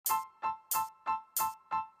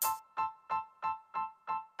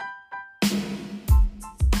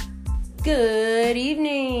Good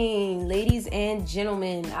evening, ladies and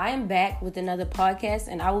gentlemen. I am back with another podcast,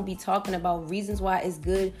 and I will be talking about reasons why it's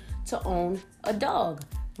good to own a dog.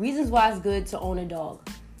 Reasons why it's good to own a dog.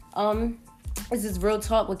 This is Real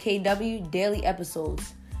Talk with KW, daily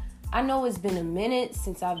episodes. I know it's been a minute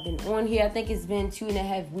since I've been on here. I think it's been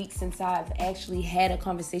 2.5 weeks since I've actually had a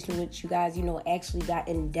conversation with you guys, actually got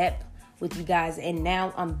in depth with you guys. And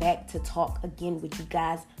now I'm back to talk again with you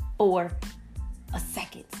guys for a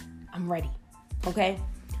second. I'm ready. Okay?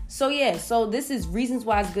 So this is reasons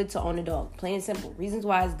why it's good to own a dog. Plain and simple. Reasons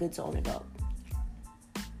why it's good to own a dog.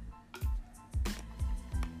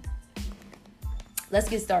 Let's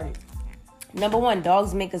get started. Number 1,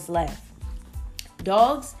 dogs make us laugh.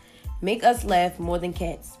 Dogs make us laugh more than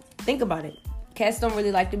cats. Think about it. Cats don't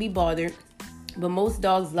really like to be bothered, but most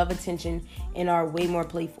dogs love attention and are way more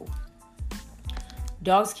playful.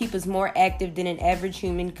 Dogs keep us more active than an average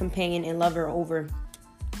human companion and lover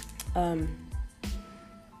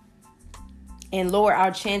and lower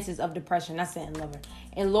our chances of depression. Not saying lover.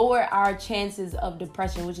 And lower our chances of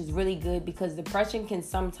depression, which is really good because depression can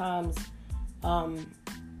sometimes,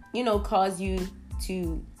 cause you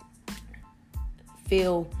to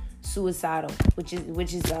feel suicidal, which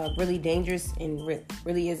is really dangerous and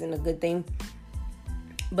really isn't a good thing.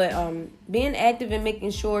 But being active and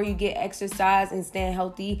making sure you get exercise and staying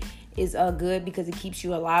healthy is good because it keeps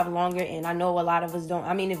you alive longer. And I know a lot of us don't.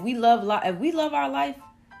 I mean, if we love our life,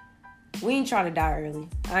 we ain't trying to die early.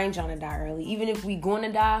 I ain't trying to die early. Even if we going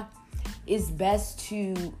to die, it's best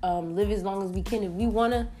to live as long as we can. If we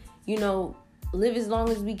want to, live as long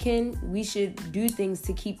as we can, we should do things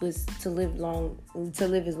to keep us to live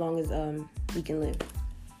as long as we can live.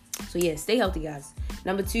 So stay healthy, guys.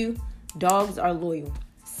 Number 2, dogs are loyal.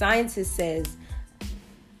 Scientist says,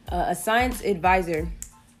 a science advisor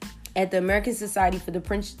at the American Society for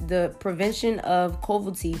the Prevention of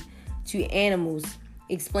Cruelty to Animals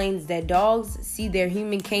explains that dogs see their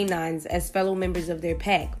human canines as fellow members of their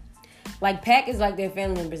pack. Like pack is like their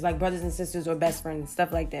family members, like brothers and sisters or best friends,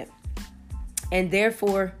 stuff like that. And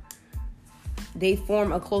therefore, they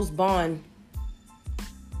form a close bond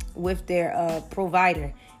with their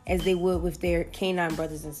provider as they would with their canine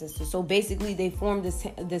brothers and sisters. So basically, they form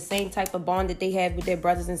the same type of bond that they have with their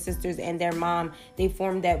brothers and sisters and their mom. They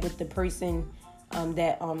form that with the person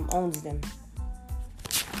that owns them.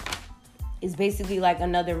 It's basically like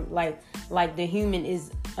another, like the human is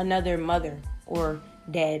another mother or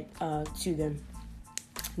dad to them.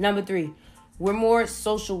 Number 3, we're more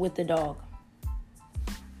social with the dog.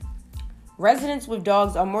 Residents with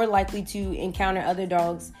dogs are more likely to encounter other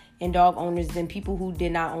dogs and dog owners than people who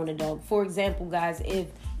did not own a dog. For example, guys, if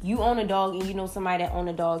you own a dog and you know somebody that owns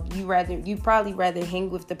a dog, you probably rather hang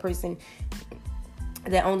with the person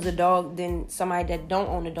that owns a dog than somebody that don't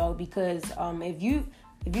own a dog. Because if you,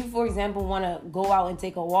 for example, want to go out and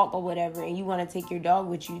take a walk or whatever, and you want to take your dog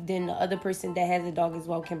with you, then the other person that has a dog as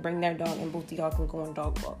well can bring their dog, and both of y'all can go on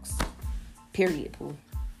dog walks. Period. Pooh.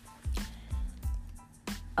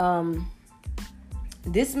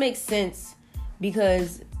 This makes sense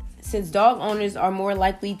because since dog owners are more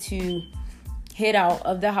likely to head out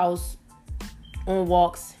of the house on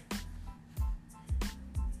walks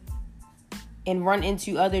and run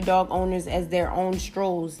into other dog owners as their own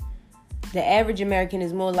strolls, the average American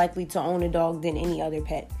is more likely to own a dog than any other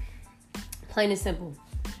pet. Plain and simple.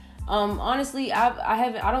 Honestly,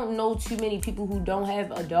 I don't know too many people who don't have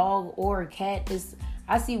a dog or a cat.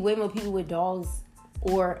 I see way more people with dogs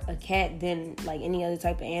or a cat than like any other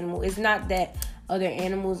type of animal. It's not that other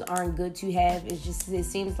animals aren't good to have. It's just it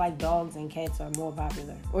seems like dogs and cats are more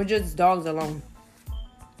popular, or just dogs alone.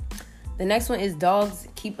 The next one is dogs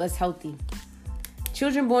keep us healthy.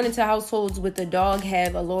 Children born into households with a dog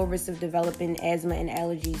have a lower risk of developing asthma and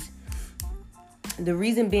allergies. The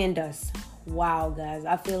reason being dust. Wow, guys,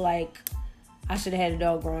 I feel like I should have had a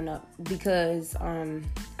dog growing up because I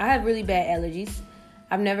have really bad allergies.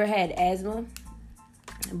 I've never had asthma,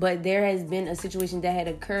 but there has been a situation that had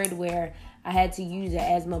occurred where I had to use an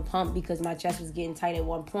asthma pump because my chest was getting tight at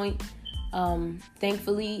one point.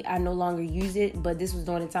 Thankfully, I no longer use it, but this was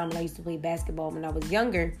during the time when I used to play basketball when I was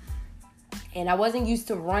younger. And I wasn't used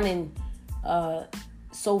to running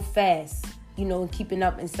so fast, keeping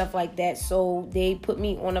up and stuff like that. So they put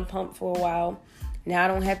me on a pump for a while. Now I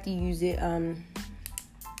don't have to use it.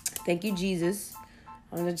 Thank you, Jesus.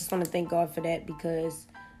 I just want to thank God for that because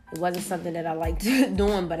it wasn't something that I liked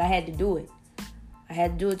doing, but I had to do it. I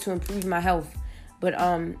had to do it to improve my health. But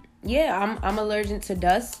I'm allergic to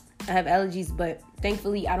dust. I have allergies, but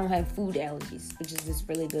thankfully I don't have food allergies, which is just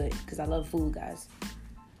really good because I love food, guys.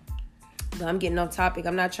 But I'm getting off topic.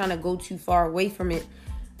 I'm not trying to go too far away from it,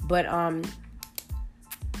 but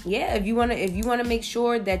yeah, if you wanna make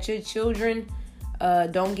sure that your children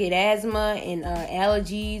don't get asthma and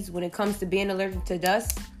allergies when it comes to being allergic to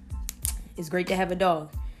dust, it's great to have a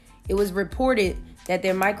dog. It was reported that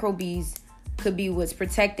their microbes could be what's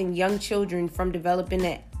protecting young children from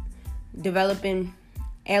developing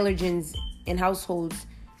allergens in households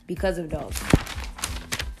because of dogs.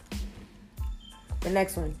 The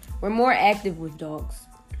next one, we're more active with dogs.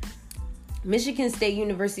 Michigan State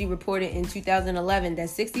University reported in 2011 that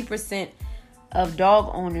 60% of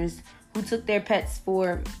dog owners who took their pets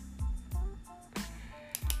for,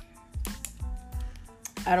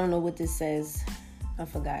 I don't know what this says. I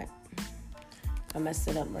forgot. I messed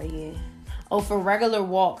it up right here. Oh, for regular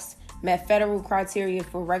walks, met federal criteria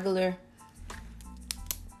for regular,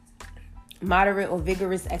 moderate, or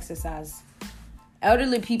vigorous exercise.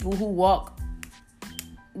 Elderly people who walk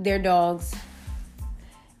their dogs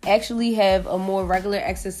actually have a more regular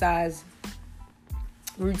exercise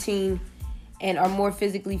routine and are more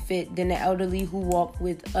physically fit than the elderly who walk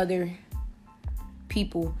with other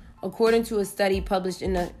people, according to a study published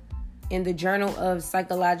in the Journal of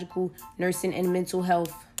Psychological Nursing and Mental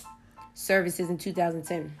Health Services in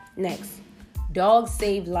 2010. Next, dogs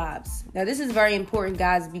save lives. Now, this is very important,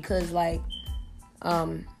 guys, because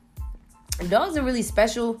dogs are really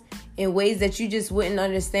special in ways that you just wouldn't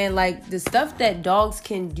understand. Like, the stuff that dogs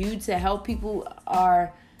can do to help people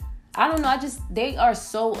are, I don't know, they are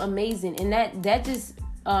so amazing. And that just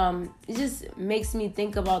it just makes me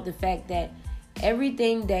think about the fact that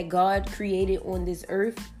everything that God created on this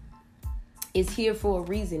earth is here for a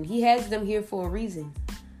reason. He has them here for a reason.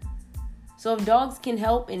 So if dogs can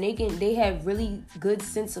help and they have really good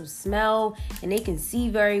sense of smell and they can see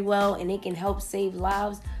very well and they can help save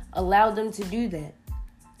lives, allow them to do that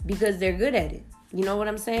because they're good at it. You know what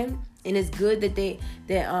I'm saying? And it's good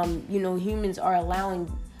that humans are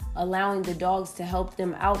allowing the dogs to help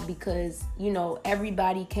them out because,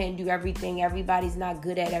 everybody can't do everything. Everybody's not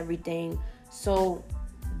good at everything. So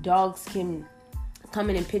dogs can come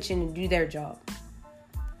in and pitch in and do their job.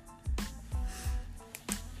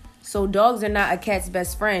 So dogs are not a cat's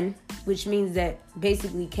best friend, which means that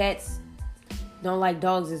basically cats don't like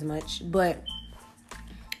dogs as much. But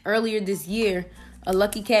earlier this year, a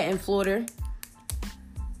lucky cat in Florida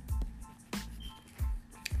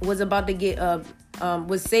was about to get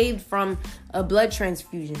was saved from a blood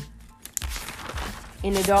transfusion,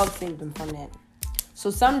 and the dog saved them from that.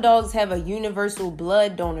 So some dogs have a universal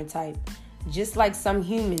blood donor type, just like some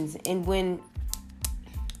humans. And when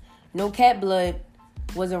no cat blood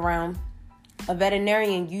was around, a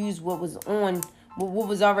veterinarian used what was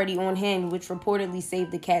already on hand, which reportedly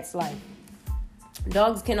saved the cat's life.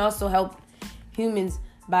 Dogs can also help humans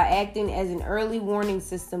by acting as an early warning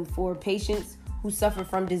system for patients who suffer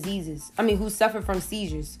from seizures.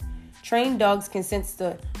 Trained dogs can sense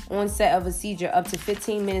the onset of a seizure up to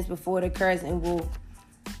 15 minutes before it occurs and will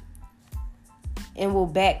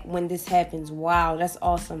back when this happens. Wow, that's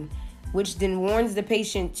awesome. Which then warns the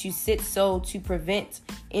patient to sit so to prevent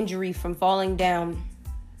injury from falling down.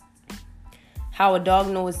 How a dog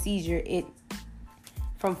knows a seizure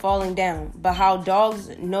from falling down, but how dogs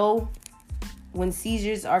know when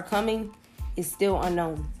seizures are coming is still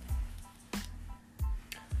unknown.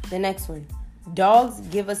 The next one, dogs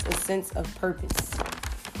give us a sense of purpose.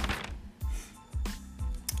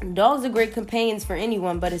 Dogs are great companions for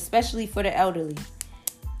anyone, but especially for the elderly.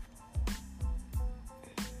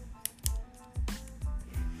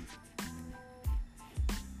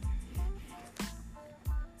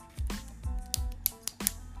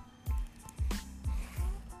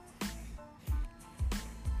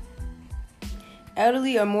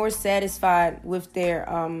 Elderly are more satisfied with their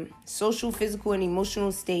social, physical, and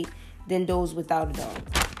emotional state than those without a dog.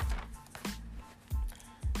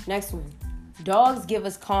 Next one. Dogs give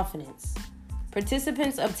us confidence.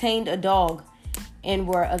 Participants obtained a dog and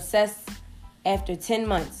were obsessed after 10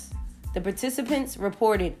 months. The participants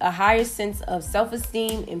reported a higher sense of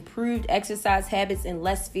self-esteem, improved exercise habits, and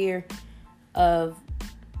less fear of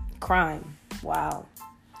crime. Wow.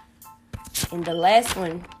 And the last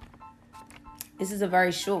one, this is a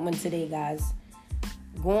very short one today, guys.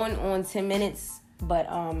 Going on 10 minutes, but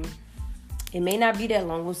it may not be that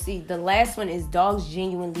long. We'll see. The last one is dogs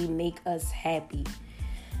genuinely make us happy.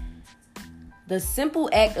 The simple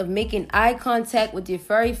act of making eye contact with your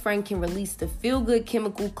furry friend can release the feel-good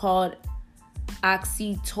chemical called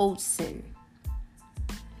oxytocin.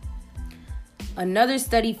 Another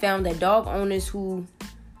study found that dog owners who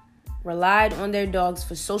relied on their dogs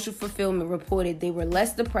for social fulfillment reported they were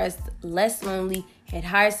less depressed, less lonely, had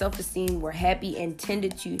higher self-esteem, were happy, and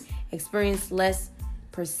tended to experience less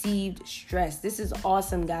perceived stress. This is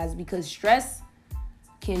awesome, guys, because stress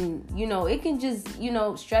can, it can just,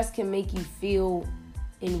 stress can make you feel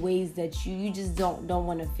in ways that you just don't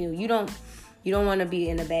want to feel. You don't want to be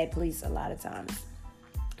in a bad place a lot of times.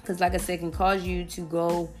 Because like I said, it can cause you to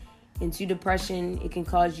go into depression. It can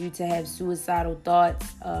cause you to have suicidal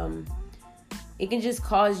thoughts. It can just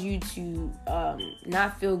cause you to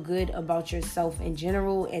not feel good about yourself in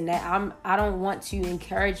general. And that I don't want to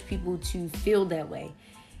encourage people to feel that way,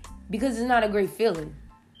 because it's not a great feeling.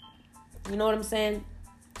 You know what I'm saying?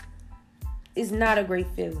 It's not a great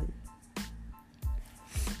feeling.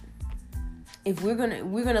 If we're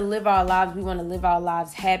gonna live our lives, we want to live our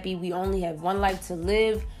lives happy. We only have one life to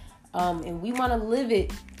live, and we want to live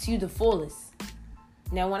it to the fullest.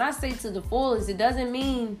 Now, when I say to the fullest, it doesn't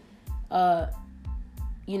mean,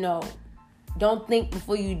 don't think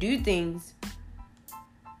before you do things.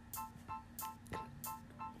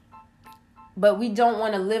 But we don't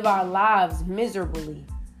want to live our lives miserably.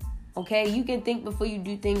 Okay? You can think before you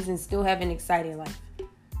do things and still have an exciting life.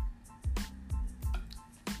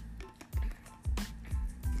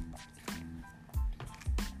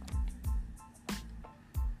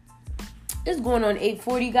 It's going on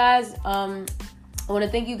 8:40, guys. I want to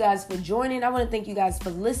thank you guys for joining. I want to thank you guys for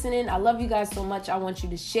listening. I love you guys so much. I want you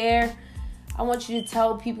to share. I want you to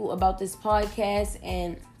tell people about this podcast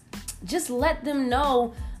and just let them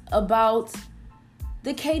know about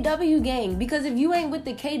the KW gang. Because if you ain't with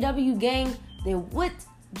the KW gang, then what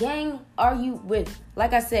gang are you with?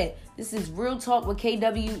 Like I said, this is Real Talk with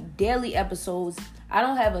KW daily episodes. I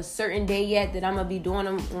don't have a certain day yet that I'm going to be doing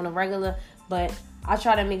them on a regular, but I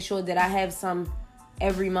try to make sure that I have some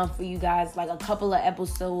every month for you guys, like a couple of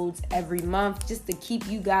episodes every month, just to keep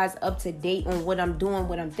you guys up to date on what I'm doing,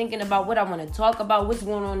 what I'm thinking about, what I want to talk about, what's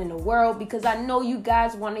going on in the world, because I know you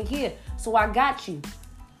guys want to hear. So I got you.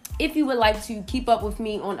 If you would like to keep up with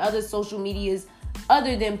me on other social medias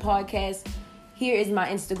other than podcasts, here is my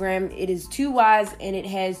Instagram. It is 2Ys and it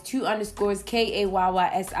has 2 underscores,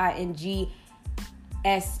 KAYYSINGS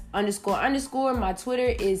 ___. My Twitter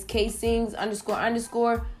is ksings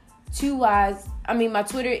 __. 2Ys. My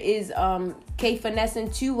Twitter is kfinessin,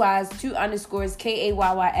 2Ys, 2 underscores,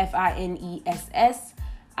 KAYYFINESS IN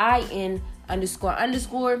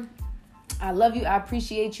 __. I love you. I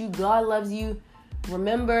appreciate you. God loves you.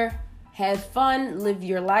 Remember, have fun. Live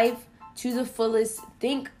your life to the fullest.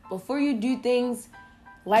 Think before you do things.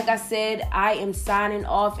 Like I said, I am signing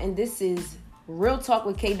off, and this is Real Talk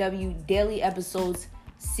with KW daily episodes.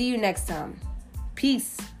 See you next time.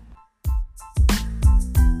 Peace.